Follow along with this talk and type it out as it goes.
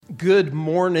Good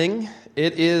morning.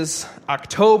 It is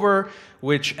October,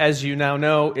 which, as you now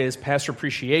know, is Pastor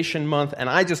Appreciation Month, and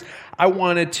I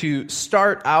wanted to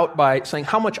start out by saying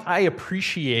how much I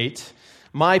appreciate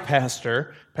my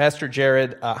pastor, Pastor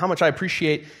Jared, how much I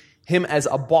appreciate him as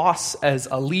a boss, as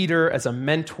a leader, as a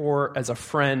mentor, as a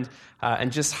friend,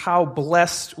 and just how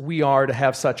blessed we are to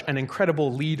have such an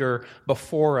incredible leader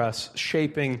before us,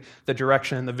 shaping the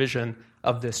direction and the vision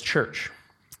of this church.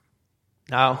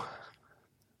 Now,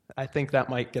 I think that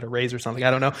might get a raise or something.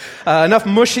 I don't know. Enough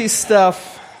mushy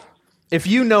stuff. If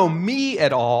you know me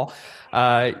at all,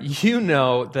 you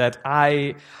know that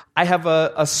I have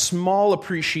a small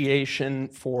appreciation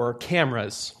for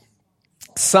cameras.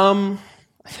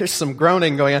 There's some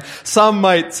groaning going on. Some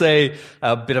might say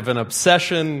a bit of an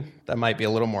obsession. That might be a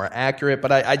little more accurate,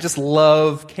 but I just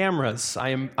love cameras.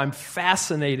 I'm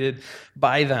fascinated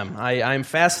by them. I'm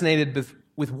fascinated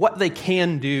with what they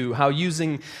can do, how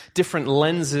using different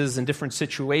lenses and different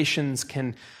situations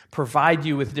can provide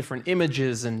you with different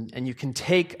images, and you can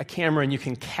take a camera and you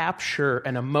can capture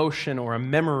an emotion or a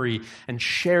memory and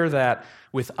share that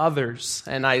with others.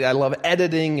 And I love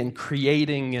editing and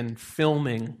creating and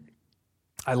filming.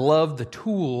 I love the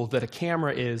tool that a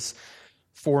camera is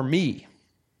for me.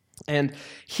 And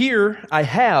here I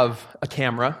have a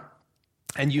camera,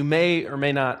 and you may or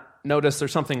may not notice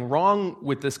there's something wrong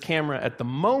with this camera at the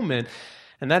moment,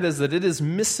 and that is that it is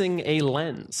missing a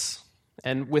lens.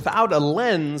 And without a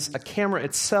lens, a camera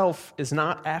itself is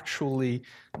not actually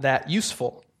that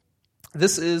useful.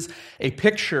 This is a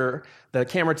picture that a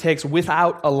camera takes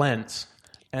without a lens.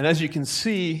 And as you can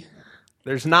see,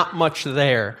 there's not much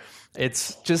there.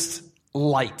 It's just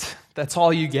light. That's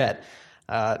all you get.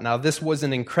 Now, this was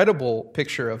an incredible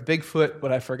picture of Bigfoot,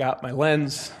 but I forgot my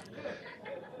lens.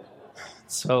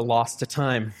 So lost to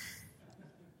time.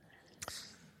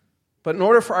 But in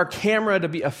order for our camera to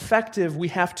be effective, we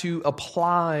have to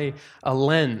apply a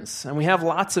lens. And we have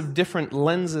lots of different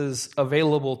lenses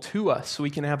available to us. We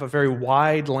can have a very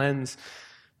wide lens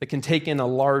that can take in a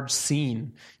large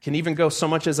scene. It can even go so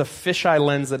much as a fisheye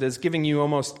lens that is giving you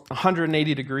almost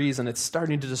 180 degrees, and it's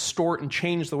starting to distort and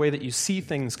change the way that you see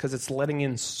things because it's letting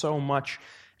in so much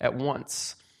at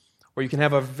once. Or you can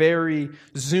have a very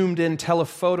zoomed-in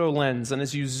telephoto lens, and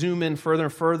as you zoom in further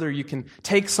and further, you can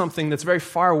take something that's very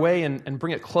far away and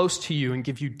bring it close to you and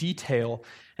give you detail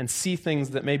and see things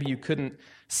that maybe you couldn't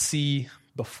see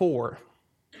before.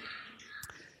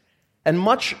 And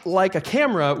much like a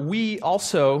camera, we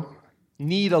also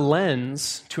need a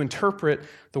lens to interpret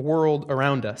the world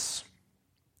around us.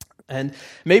 And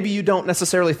maybe you don't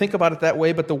necessarily think about it that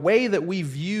way, but the way that we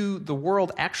view the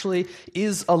world actually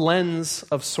is a lens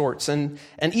of sorts. And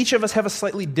each of us have a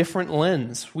slightly different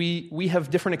lens. We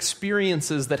have different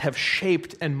experiences that have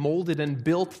shaped and molded and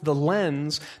built the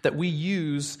lens that we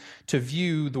use to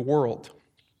view the world.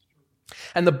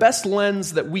 And the best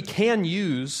lens that we can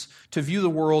use to view the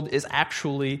world is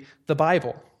actually the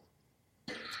Bible.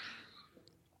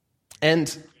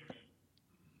 And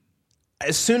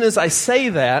as soon as I say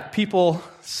that,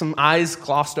 some eyes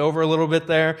glossed over a little bit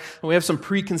there. We have some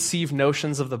preconceived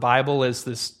notions of the Bible as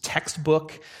this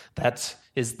textbook that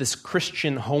is this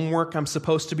Christian homework I'm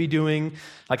supposed to be doing.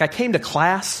 Like, I came to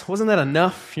class. Wasn't that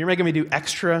enough? You're making me do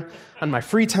extra on my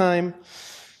free time.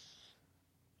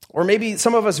 Or maybe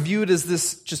some of us view it as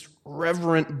this just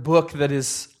reverent book that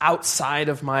is outside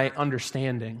of my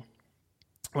understanding.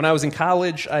 When I was in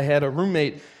college, I had a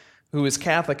roommate who is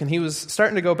Catholic, and he was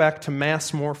starting to go back to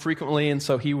Mass more frequently, and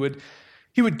so he would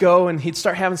go and he'd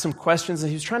start having some questions, and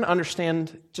he was trying to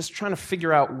understand, just trying to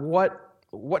figure out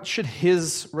what should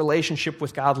his relationship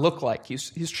with God look like.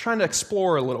 He's trying to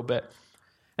explore a little bit.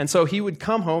 And so he would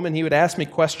come home and he would ask me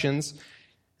questions,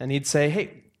 and he'd say,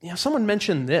 "Hey, someone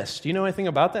mentioned this. Do you know anything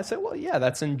about that?" I said, "Well, yeah,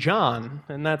 that's in John,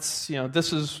 and that's,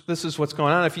 this is what's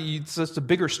going on. It's just a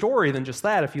bigger story than just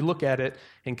that. If you look at it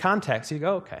in context, you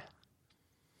go, okay."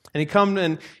 And he'd come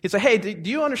and he'd say, "Hey, do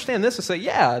you understand this?" I say,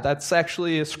 "Yeah, that's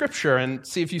actually a scripture. And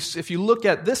see, if you look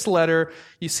at this letter,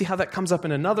 you see how that comes up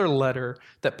in another letter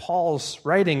that Paul's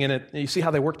writing in it, and you see how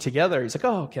they work together." He's like,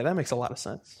 "Oh, okay, that makes a lot of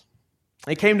sense."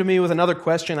 And he came to me with another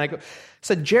question. I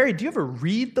said, "Jerry, do you ever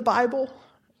read the Bible?"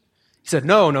 He said,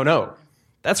 No.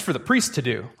 That's for the priest to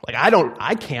do. Like,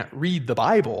 I can't read the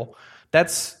Bible.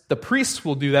 The priests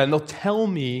will do that, and they'll tell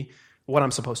me what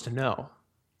I'm supposed to know."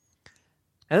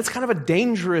 And it's kind of a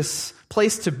dangerous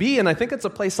place to be, and I think it's a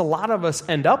place a lot of us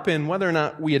end up in, whether or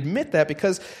not we admit that,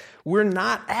 because we're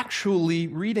not actually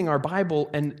reading our Bible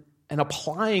and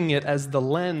applying it as the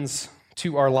lens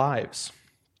to our lives.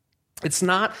 It's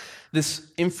not this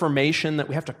information that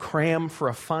we have to cram for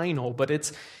a final, but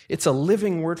it's a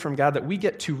living word from God that we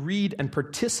get to read and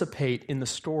participate in the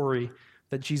story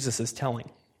that Jesus is telling.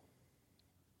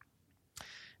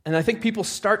 And I think people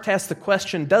start to ask the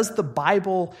question, does the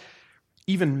Bible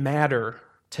even matter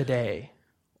today?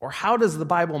 Or how does the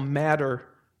Bible matter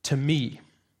to me?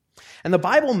 And the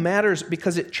Bible matters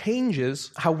because it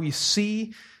changes how we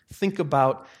see, think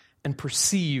about, and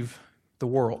perceive the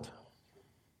world.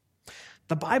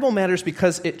 The Bible matters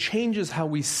because it changes how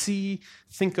we see,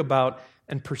 think about,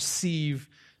 and perceive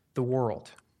the world.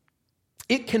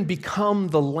 It can become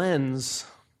the lens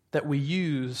that we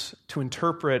use to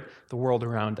interpret the world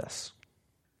around us.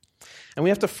 And we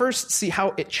have to first see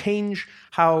how it changes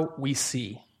how we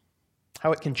see,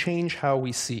 how it can change how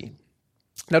we see.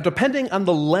 Now, depending on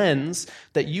the lens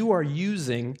that you are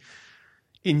using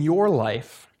in your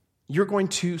life, you're going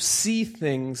to see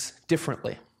things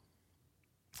differently.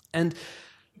 And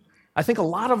I think a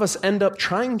lot of us end up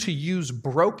trying to use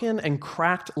broken and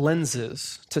cracked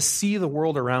lenses to see the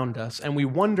world around us, and we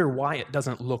wonder why it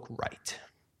doesn't look right.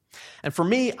 And for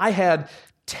me, I had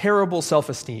terrible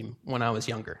self-esteem when I was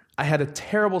younger. I had a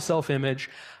terrible self-image,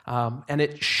 and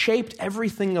it shaped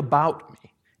everything about me.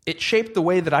 It shaped the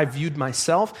way that I viewed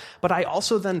myself, but I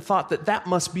also then thought that that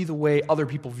must be the way other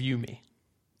people view me.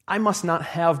 I must not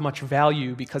have much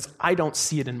value because I don't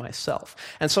see it in myself.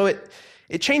 And so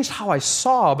it changed how I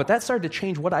saw, but that started to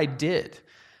change what I did.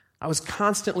 I was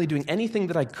constantly doing anything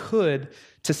that I could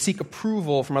to seek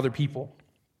approval from other people.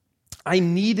 I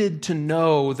needed to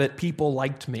know that people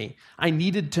liked me. I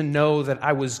needed to know that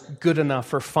I was good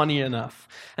enough or funny enough.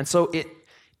 And so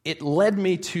it led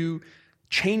me to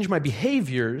change my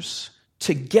behaviors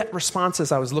to get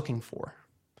responses I was looking for.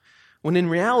 When in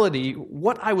reality,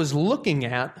 what I was looking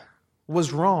at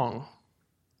was wrong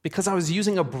because I was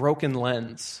using a broken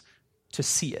lens to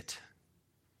see it.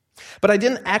 But I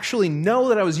didn't actually know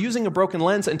that I was using a broken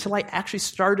lens until I actually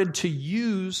started to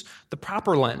use the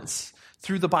proper lens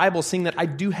through the Bible, seeing that I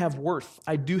do have worth,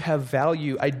 I do have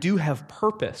value, I do have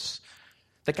purpose,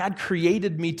 that God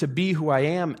created me to be who I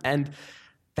am, and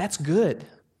that's good.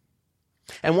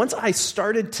 And once I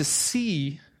started to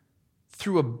see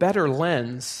through a better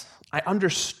lens, I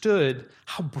understood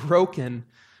how broken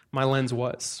my lens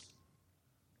was.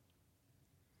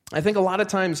 I think a lot of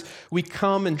times we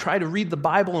come and try to read the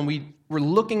Bible and we're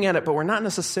looking at it, but we're not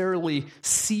necessarily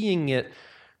seeing it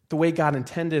the way God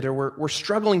intended, or we're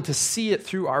struggling to see it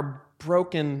through our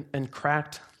broken and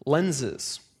cracked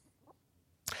lenses.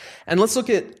 And let's look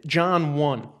at John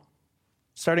 1.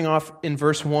 Starting off in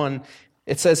verse 1,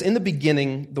 it says, "In the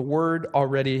beginning, the Word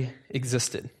already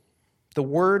existed. The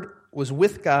Word was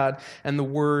with God, and the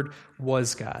Word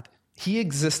was God. He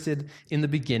existed in the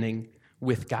beginning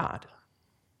with God."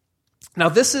 Now,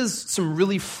 this is some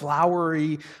really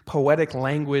flowery, poetic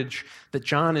language that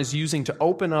John is using to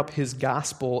open up his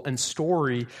gospel and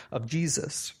story of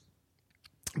Jesus.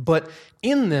 But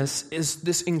in this is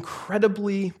this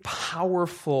incredibly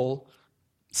powerful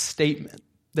statement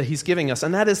that he's giving us,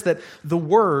 and that is that the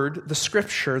Word, the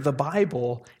Scripture, the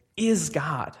Bible, is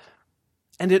God.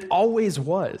 And it always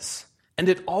was, and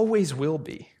it always will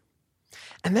be.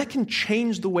 And that can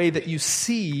change the way that you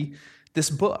see this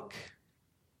book.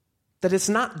 That it's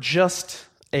not just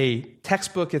a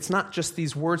textbook, it's not just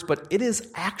these words, but it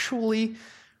is actually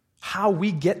how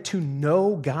we get to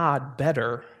know God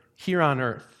better here on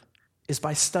earth, is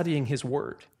by studying His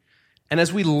Word. And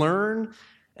as we learn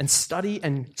and study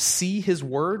and see His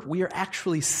Word, we are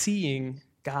actually seeing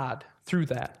God through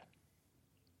that.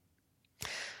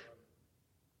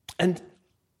 And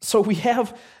so we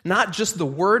have not just the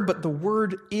Word, but the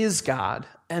Word is God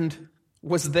and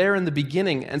was there in the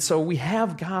beginning. And so we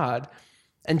have God,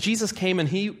 and Jesus came and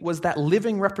He was that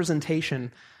living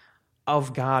representation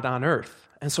of God on earth.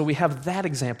 And so we have that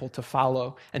example to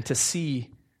follow and to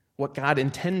see what God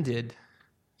intended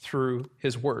through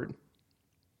His Word.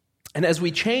 And as we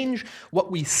change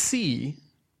what we see,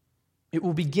 it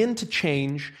will begin to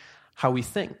change how we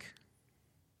think.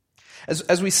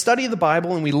 As we study the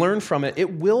Bible and we learn from it,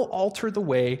 it will alter the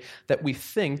way that we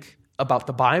think about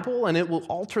the Bible, and it will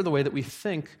alter the way that we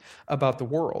think about the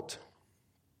world.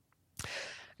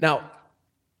 Now,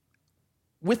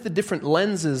 with the different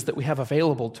lenses that we have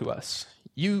available to us,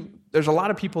 there's a lot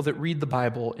of people that read the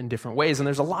Bible in different ways, and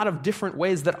there's a lot of different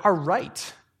ways that are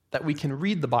right that we can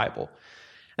read the Bible.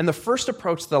 And the first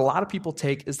approach that a lot of people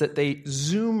take is that they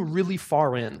zoom really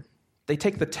far in. They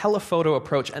take the telephoto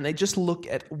approach, and they just look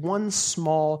at one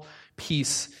small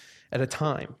piece at a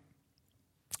time.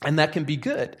 And that can be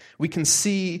good. We can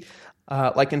see,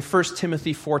 like in 1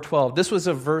 Timothy 4:12, this was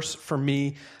a verse for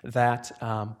me that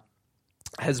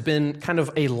has been kind of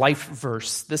a life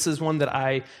verse. This is one that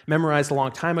I memorized a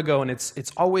long time ago, and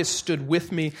it's always stood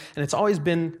with me, and it's always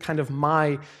been kind of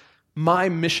my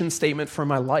mission statement for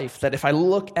my life, that if I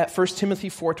look at 1 Timothy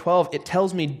 4:12, it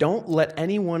tells me, don't let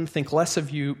anyone think less of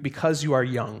you because you are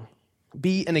young.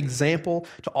 Be an example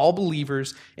to all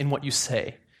believers in what you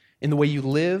say, in the way you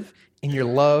live, in your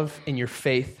love, in your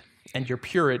faith, and your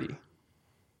purity.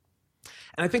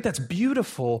 And I think that's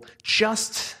beautiful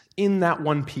just in that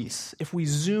one piece. If we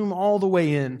zoom all the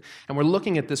way in and we're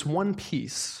looking at this one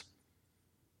piece,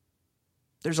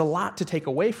 there's a lot to take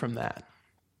away from that.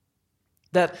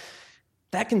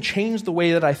 That can change the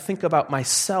way that I think about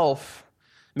myself,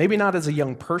 maybe not as a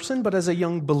young person, but as a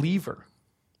young believer.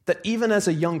 That even as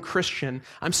a young Christian,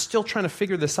 I'm still trying to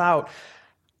figure this out.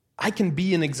 I can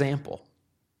be an example.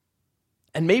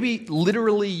 And maybe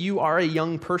literally you are a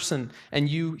young person and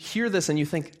you hear this and you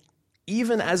think,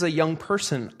 even as a young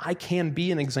person, I can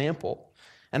be an example.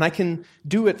 And I can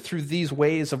do it through these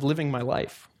ways of living my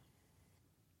life.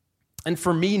 And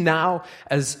for me now,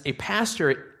 as a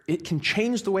pastor, it can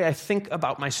change the way I think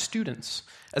about my students,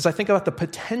 as I think about the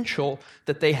potential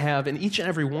that they have in each and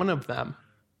every one of them.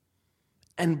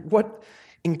 And what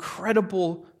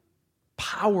incredible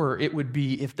power it would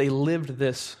be if they lived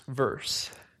this verse.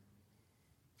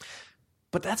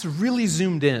 But that's really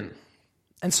zoomed in.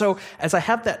 And so as I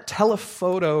have that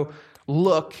telephoto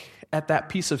look at that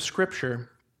piece of Scripture,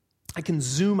 I can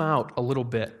zoom out a little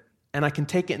bit, and I can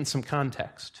take it in some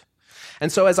context.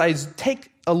 And so as I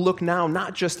take a look now,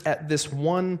 not just at this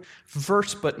one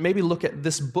verse, but maybe look at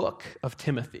this book of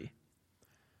Timothy,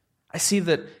 I see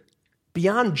that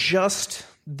beyond just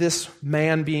this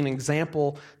man being an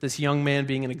example, this young man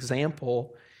being an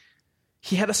example,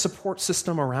 he had a support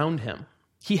system around him.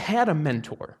 He had a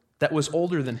mentor that was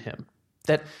older than him,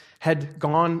 that had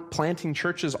gone planting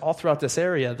churches all throughout this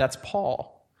area. That's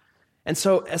Paul. And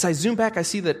so as I zoom back, I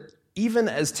see that even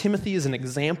as Timothy is an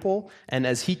example, and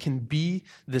as he can be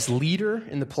this leader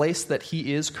in the place that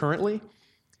he is currently,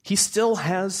 he still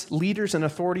has leaders and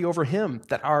authority over him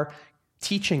that are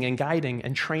teaching and guiding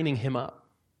and training him up.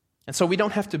 And so we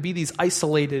don't have to be these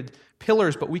isolated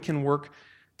pillars, but we can work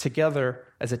together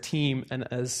as a team and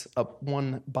as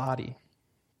one body.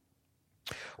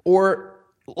 Or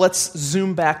let's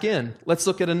zoom back in. Let's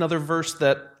look at another verse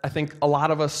that I think a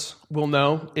lot of us will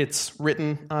know. It's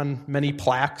written on many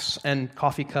plaques and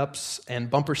coffee cups and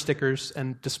bumper stickers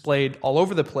and displayed all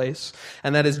over the place,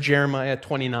 and that is Jeremiah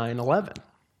 29:11.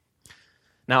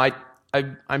 Now,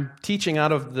 I'm teaching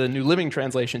out of the New Living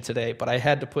Translation today, but I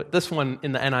had to put this one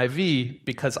in the NIV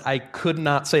because I could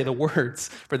not say the words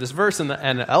for this verse in the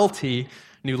NLT,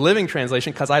 New Living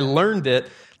Translation, because I learned it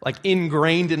like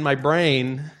ingrained in my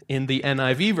brain in the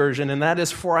NIV version, and that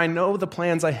is, for I know the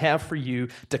plans I have for you,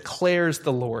 declares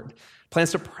the Lord.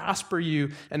 Plans to prosper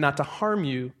you and not to harm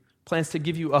you, plans to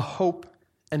give you a hope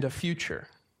and a future.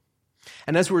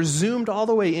 And as we're zoomed all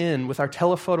the way in with our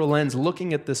telephoto lens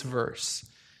looking at this verse,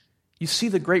 you see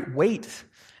the great weight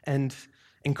and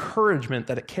encouragement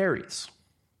that it carries.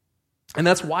 And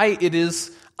that's why it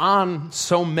is on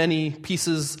so many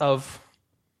pieces of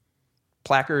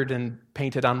placard and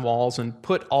painted on walls and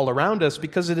put all around us,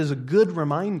 because it is a good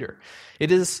reminder.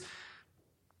 It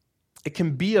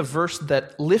can be a verse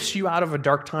that lifts you out of a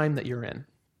dark time that you're in.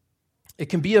 It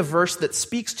can be a verse that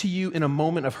speaks to you in a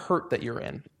moment of hurt that you're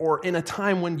in, or in a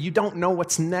time when you don't know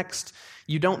what's next,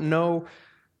 you don't know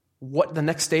what the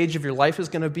next stage of your life is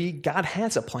going to be. God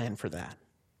has a plan for that.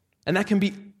 And that can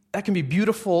be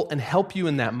beautiful and help you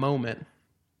in that moment.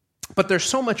 But there's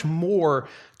so much more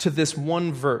to this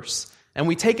one verse. And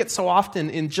we take it so often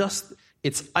in just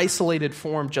its isolated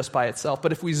form just by itself.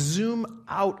 But if we zoom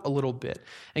out a little bit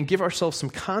and give ourselves some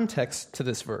context to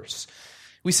this verse,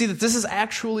 we see that this is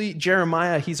actually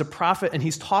Jeremiah. He's a prophet, and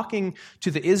he's talking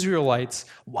to the Israelites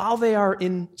while they are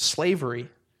in slavery.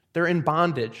 They're in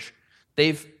bondage.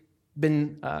 They've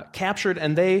been captured,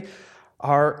 and they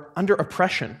are under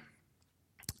oppression.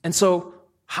 And so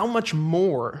how much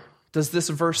more does this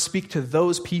verse speak to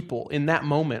those people in that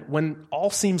moment when all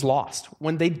seems lost,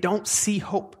 when they don't see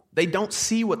hope, they don't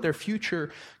see what their future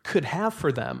could have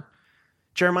for them?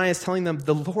 Jeremiah is telling them,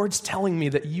 the Lord's telling me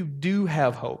that you do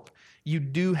have hope, you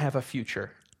do have a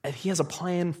future, and he has a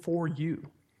plan for you.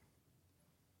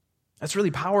 That's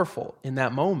really powerful in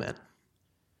that moment.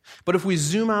 But if we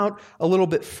zoom out a little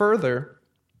bit further,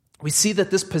 we see that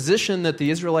this position that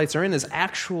the Israelites are in is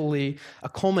actually a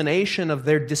culmination of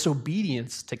their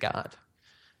disobedience to God.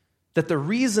 That the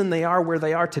reason they are where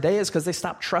they are today is because they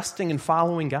stopped trusting and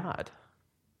following God.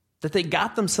 That they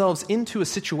got themselves into a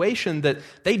situation that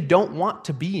they don't want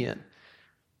to be in.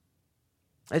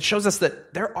 It shows us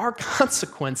that there are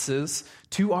consequences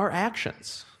to our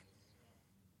actions.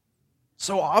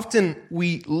 So often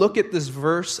we look at this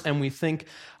verse and we think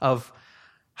of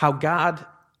how God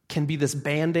can be this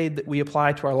Band-Aid that we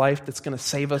apply to our life that's going to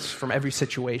save us from every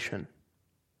situation.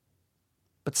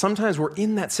 But sometimes we're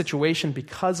in that situation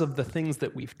because of the things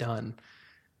that we've done,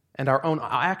 and our own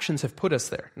actions have put us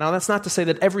there. Now, that's not to say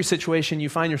that every situation you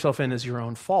find yourself in is your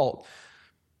own fault,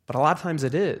 but a lot of times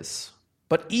it is.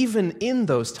 But even in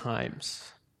those times,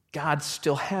 God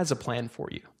still has a plan for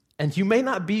you. And you may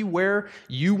not be where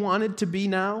you wanted to be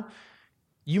now.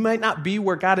 You might not be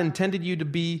where God intended you to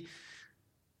be,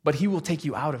 but He will take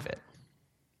you out of it.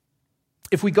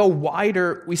 If we go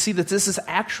wider, we see that this is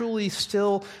actually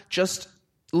still just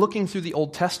looking through the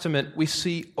Old Testament. We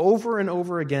see over and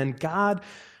over again, God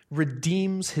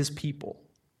redeems His people.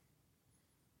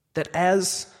 That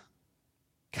as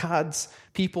God's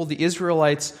people, the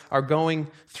Israelites, are going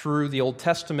through the Old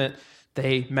Testament,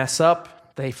 they mess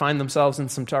up, they find themselves in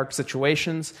some dark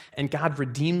situations, and God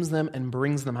redeems them and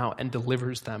brings them out and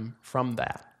delivers them from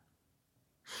that.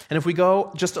 And if we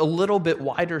go just a little bit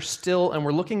wider still, and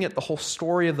we're looking at the whole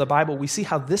story of the Bible, we see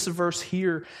how this verse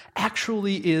here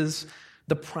actually is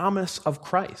the promise of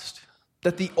Christ.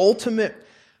 That the ultimate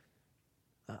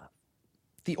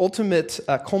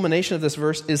culmination of this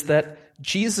verse is that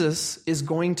Jesus is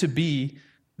going to be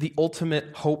the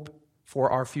ultimate hope for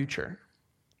our future.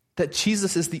 That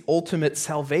Jesus is the ultimate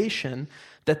salvation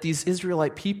that these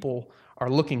Israelite people are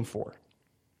looking for.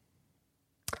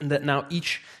 And that now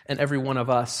each and every one of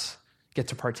us get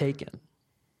to partake in.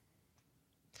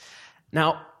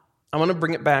 Now, I want to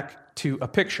bring it back to a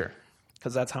picture,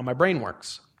 because that's how my brain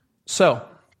works. So,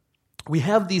 we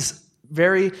have these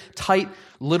very tight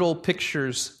little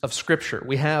pictures of Scripture.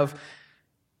 We have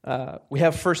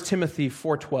 1 Timothy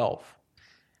 4:12,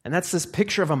 and that's this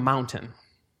picture of a mountain.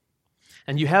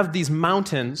 And you have these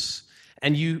mountains,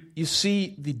 and you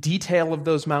see the detail of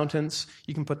those mountains.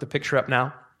 You can put the picture up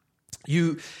now.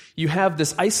 You have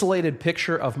this isolated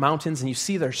picture of mountains, and you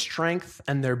see their strength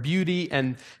and their beauty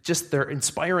and just their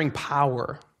inspiring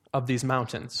power of these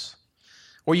mountains.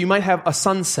 Or you might have a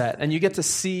sunset, and you get to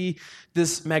see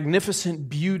this magnificent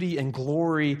beauty and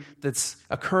glory that's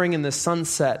occurring in the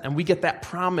sunset, and we get that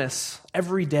promise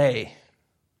every day.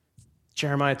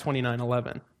 Jeremiah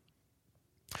 29:11.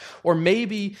 Or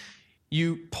maybe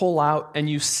you pull out and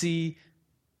you see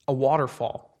a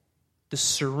waterfall, this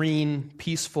serene,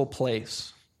 peaceful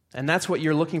place. And that's what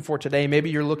you're looking for today. Maybe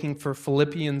you're looking for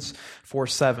Philippians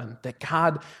 4:7, that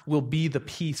God will be the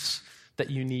peace that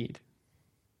you need.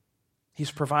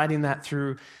 He's providing that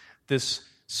through this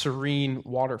serene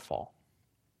waterfall.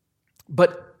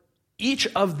 But each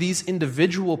of these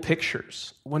individual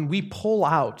pictures, when we pull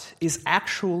out, is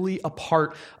actually a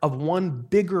part of one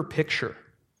bigger picture.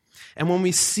 And when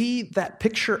we see that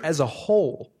picture as a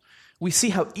whole, we see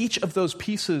how each of those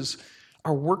pieces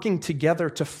are working together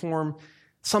to form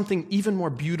something even more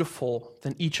beautiful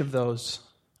than each of those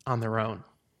on their own.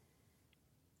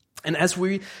 And as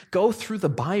we go through the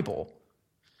Bible,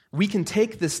 we can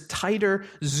take this tighter,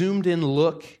 zoomed-in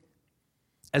look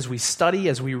as we study,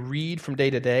 as we read from day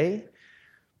to day,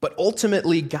 but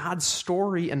ultimately God's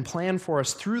story and plan for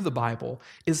us through the Bible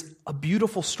is a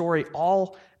beautiful story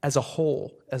all as a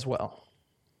whole as well.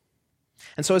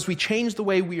 And so as we change the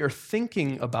way we are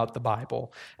thinking about the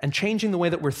Bible and changing the way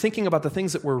that we're thinking about the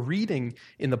things that we're reading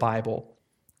in the Bible,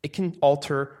 it can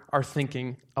alter our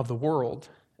thinking of the world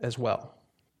as well.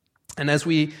 And as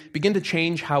we begin to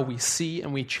change how we see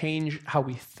and we change how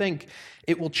we think,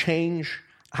 it will change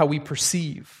how we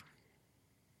perceive.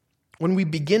 When we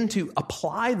begin to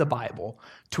apply the Bible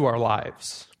to our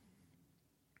lives,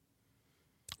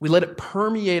 we let it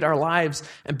permeate our lives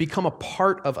and become a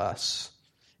part of us,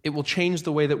 it will change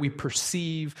the way that we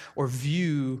perceive or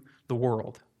view the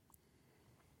world.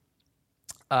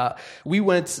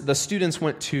 The students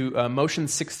went to a Motion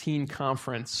 16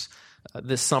 conference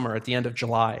this summer at the end of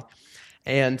July.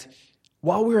 And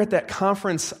while we were at that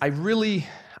conference,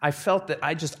 I felt that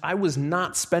I was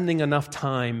not spending enough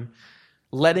time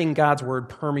letting God's word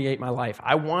permeate my life.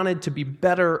 I wanted to be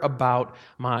better about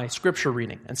my scripture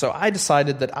reading. And so I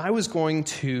decided that I was going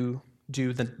to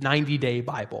do the 90-day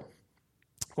Bible.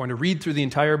 I'm going to read through the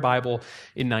entire Bible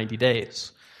in 90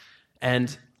 days.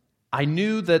 And I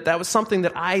knew that that was something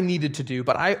that I needed to do,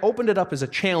 but I opened it up as a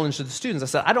challenge to the students. I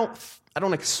said, I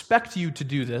don't expect you to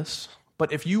do this,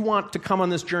 but if you want to come on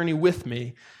this journey with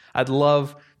me, I'd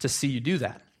love to see you do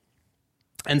that.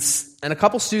 And a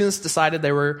couple students decided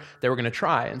they were going to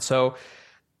try. And so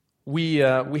we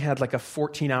had like a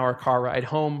 14-hour car ride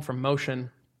home from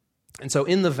Motion. And so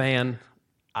in the van,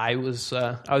 I was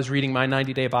reading my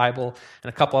 90-day Bible, and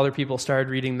a couple other people started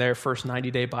reading their first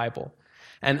 90-day Bible.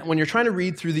 And when you're trying to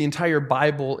read through the entire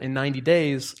Bible in 90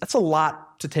 days, that's a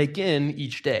lot to take in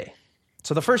each day.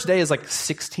 So the first day is like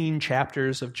 16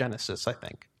 chapters of Genesis, I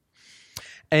think.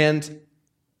 And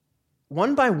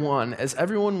one by one, as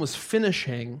everyone was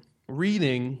finishing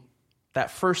reading that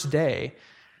first day,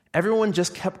 everyone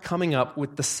just kept coming up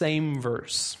with the same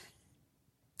verse.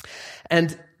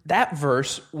 And that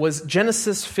verse was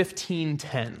Genesis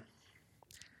 15:10.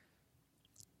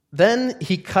 Then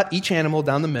he cut each animal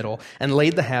down the middle and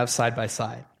laid the halves side by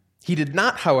side. He did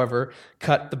not, however,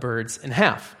 cut the birds in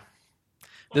half.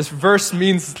 This verse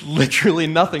means literally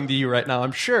nothing to you right now,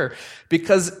 I'm sure,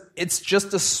 because it's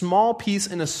just a small piece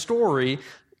in a story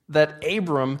that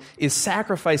Abram is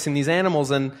sacrificing these animals,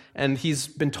 and he's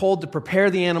been told to prepare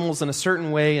the animals in a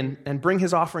certain way and bring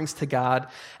his offerings to God,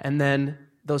 and then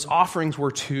those offerings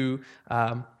were to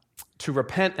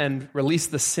repent and release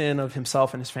the sin of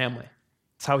himself and his family.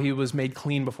 That's how he was made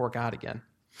clean before God again.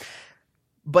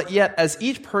 But yet, as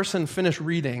each person finished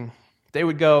reading, they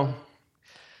would go,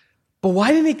 but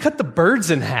why didn't he cut the birds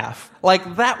in half?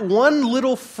 Like that one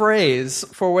little phrase,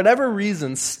 for whatever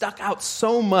reason, stuck out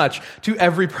so much to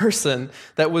every person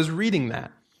that was reading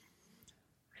that.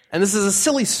 And this is a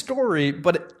silly story,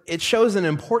 but it shows an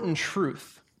important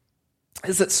truth,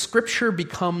 is that Scripture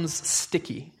becomes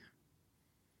sticky.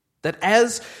 That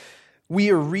as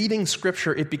we are reading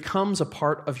Scripture, it becomes a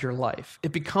part of your life.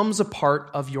 It becomes a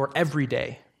part of your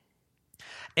everyday.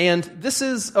 And this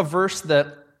is a verse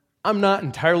that I'm not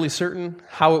entirely certain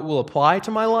how it will apply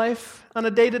to my life on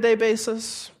a day-to-day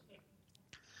basis.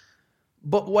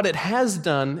 But what it has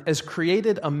done is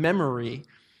created a memory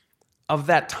of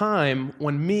that time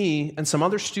when me and some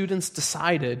other students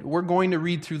decided we're going to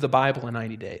read through the Bible in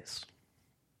 90 days.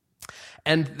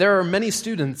 And there are many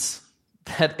students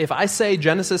that if I say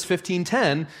Genesis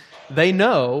 15:10, they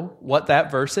know what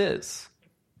that verse is.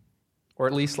 Or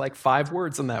at least like 5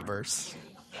 words in that verse.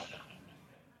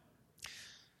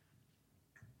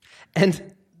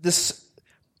 And this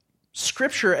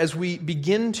Scripture, as we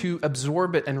begin to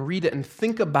absorb it and read it and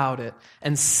think about it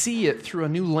and see it through a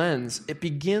new lens, it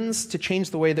begins to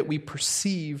change the way that we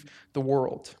perceive the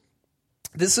world.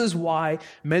 This is why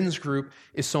men's group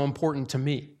is so important to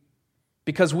me.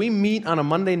 Because we meet on a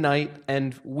Monday night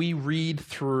and we read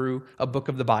through a book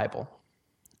of the Bible.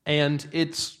 And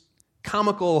it's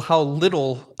comical how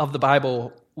little of the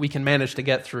Bible we can manage to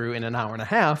get through in an hour and a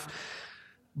half.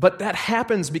 But that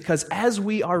happens because as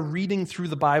we are reading through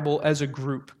the Bible as a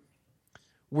group,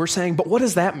 we're saying, but what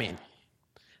does that mean?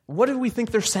 What do we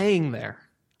think they're saying there?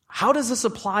 How does this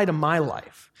apply to my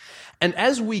life? And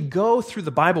as we go through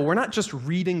the Bible, we're not just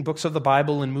reading books of the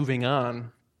Bible and moving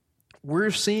on.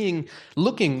 We're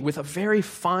looking with a very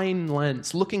fine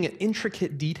lens, looking at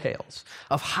intricate details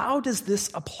of how does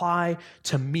this apply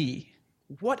to me?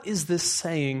 What is this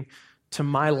saying to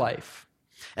my life?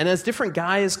 And as different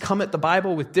guys come at the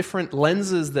Bible with different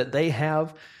lenses that they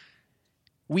have,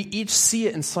 we each see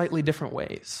it in slightly different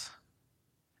ways.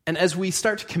 And as we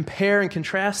start to compare and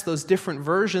contrast those different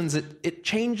versions, it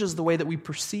changes the way that we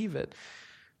perceive it.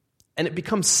 And it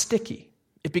becomes sticky.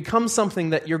 It becomes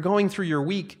something that you're going through your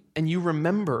week and you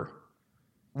remember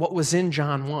what was in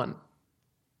John 1.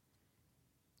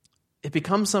 It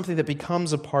becomes something that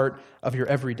becomes a part of your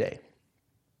everyday.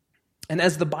 And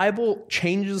as the Bible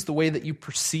changes the way that you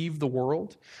perceive the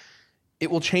world, it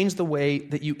will change the way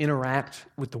that you interact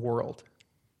with the world.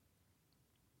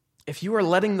 If you are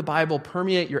letting the Bible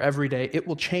permeate your everyday, it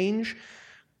will change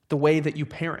the way that you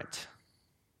parent.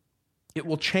 It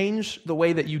will change the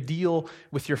way that you deal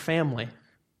with your family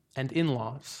and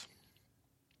in-laws.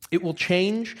 It will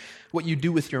change what you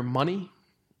do with your money.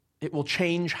 It will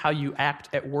change how you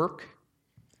act at work.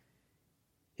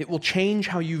 It will change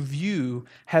how you view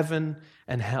heaven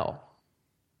and hell.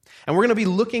 And we're going to be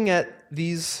looking at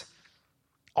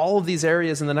all of these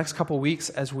areas in the next couple weeks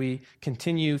as we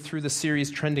continue through the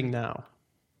series Trending Now.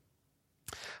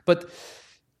 But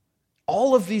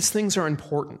all of these things are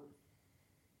important.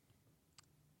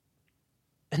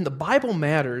 And the Bible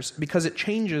matters because it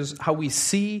changes how we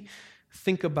see,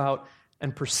 think about,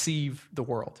 and perceive the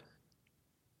world.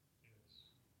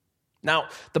 Now,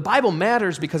 the Bible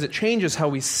matters because it changes how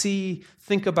we see,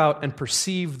 think about, and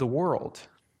perceive the world.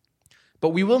 But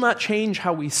we will not change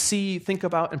how we see, think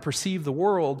about, and perceive the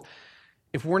world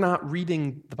if we're not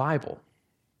reading the Bible.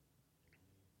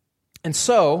 And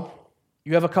so,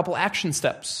 you have a couple action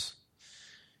steps.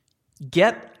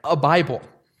 Get a Bible.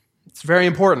 It's very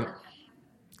important.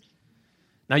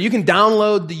 Now, you can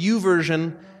download the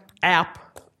YouVersion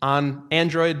app on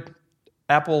Android,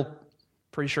 Apple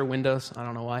Pretty sure Windows. I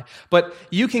don't know why. But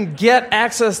you can get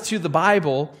access to the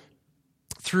Bible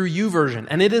through YouVersion.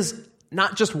 And it is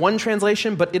not just one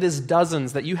translation, but it is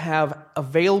dozens that you have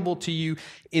available to you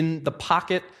in the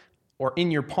pocket or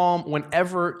in your palm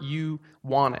whenever you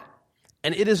want it.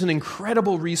 And it is an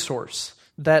incredible resource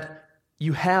that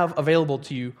you have available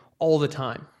to you all the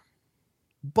time.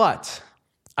 But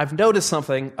I've noticed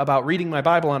something about reading my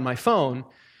Bible on my phone,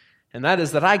 and that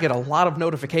is that I get a lot of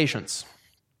notifications.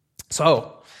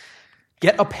 So,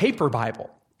 get a paper Bible.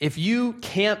 If you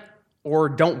can't or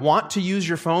don't want to use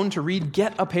your phone to read,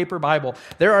 get a paper Bible.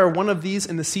 There are one of these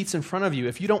in the seats in front of you.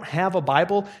 If you don't have a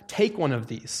Bible, take one of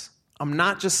these. I'm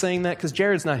not just saying that because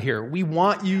Jared's not here. We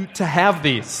want you to have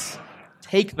these.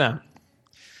 Take them.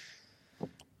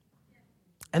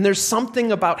 And there's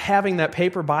something about having that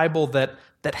paper Bible that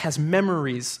has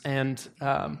memories and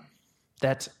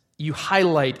that you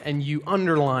highlight and you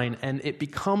underline, and it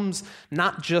becomes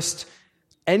not just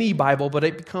any Bible, but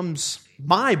it becomes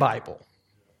my Bible.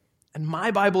 And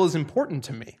my Bible is important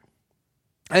to me.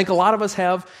 I think a lot of us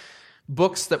have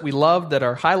books that we love that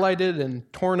are highlighted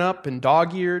and torn up and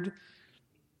dog-eared,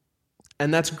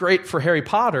 and that's great for Harry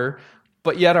Potter,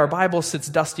 but yet our Bible sits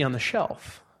dusty on the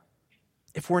shelf.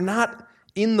 If we're not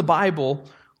in the Bible,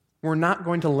 we're not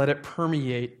going to let it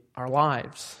permeate our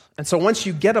lives. And so once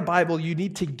you get a Bible, you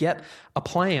need to get a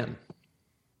plan.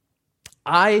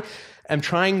 I am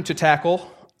trying to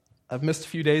tackle, I've missed a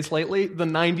few days lately, the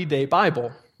 90-day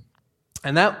Bible.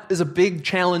 And that is a big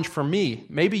challenge for me.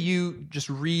 Maybe you just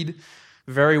read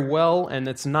very well, and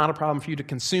it's not a problem for you to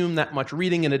consume that much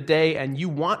reading in a day, and you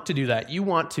want to do that. You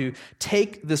want to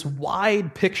take this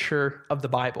wide picture of the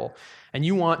Bible, and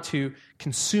you want to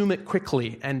consume it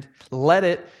quickly and let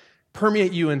it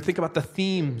permeate you and think about the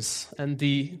themes and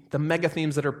the mega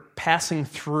themes that are passing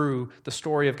through the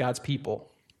story of God's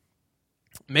people.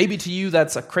 Maybe to you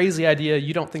that's a crazy idea,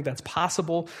 you don't think that's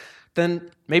possible, then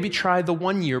maybe try the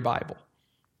 1-year Bible.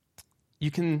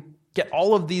 You can get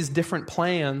all of these different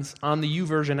plans on the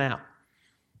YouVersion app.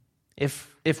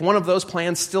 If one of those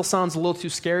plans still sounds a little too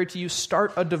scary to you,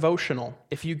 start a devotional.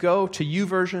 If you go to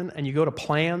YouVersion and you go to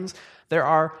plans, there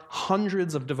are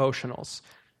hundreds of devotionals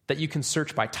that you can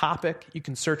search by topic, you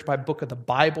can search by book of the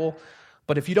Bible,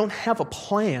 but if you don't have a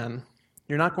plan,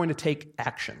 you're not going to take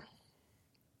action.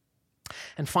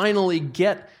 And finally,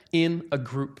 get in a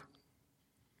group.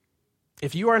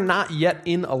 If you are not yet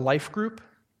in a life group,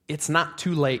 it's not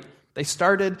too late. They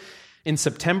started in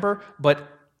September, but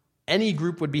any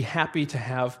group would be happy to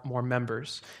have more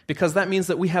members because that means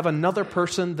that we have another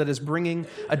person that is bringing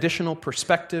additional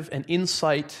perspective and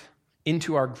insight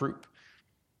into our group.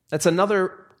 That's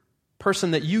another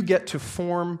person that you get to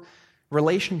form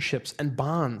relationships and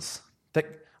bonds that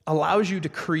allows you to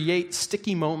create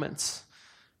sticky moments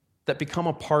that become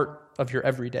a part of your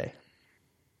everyday.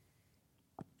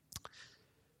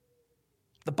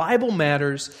 The Bible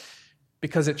matters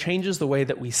because it changes the way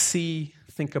that we see,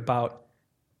 think about,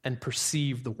 and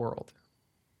perceive the world.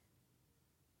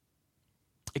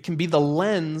 It can be the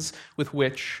lens with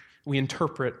which we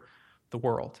interpret the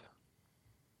world.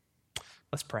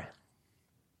 Let's pray.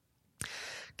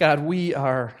 God, we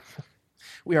are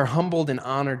humbled and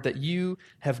honored that you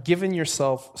have given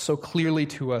yourself so clearly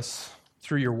to us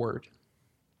through your word.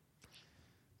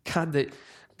 God,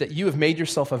 that you have made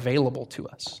yourself available to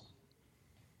us.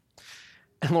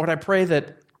 And Lord, I pray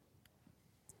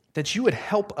that you would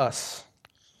help us,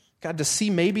 God, to see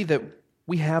maybe that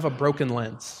we have a broken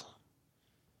lens,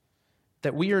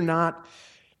 that we are not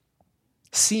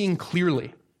seeing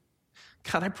clearly.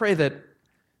 God, I pray that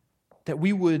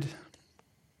we would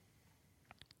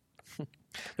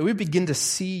begin to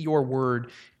see your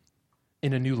word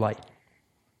in a new light.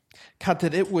 God,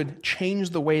 that it would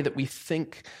change the way that we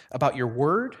think about your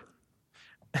word,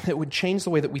 and it would change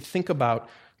the way that we think about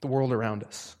the world around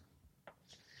us.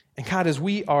 And God, as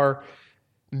we are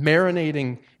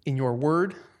marinating in your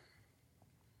word,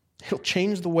 it'll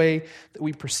change the way that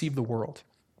we perceive the world.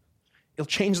 It'll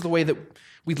change the way that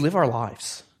we live our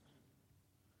lives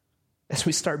as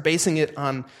we start basing it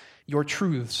on your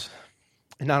truths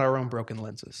and not our own broken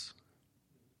lenses.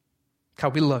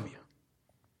 God, we love you.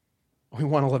 We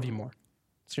want to love you more.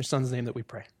 It's in your Son's name that we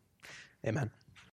pray. Amen.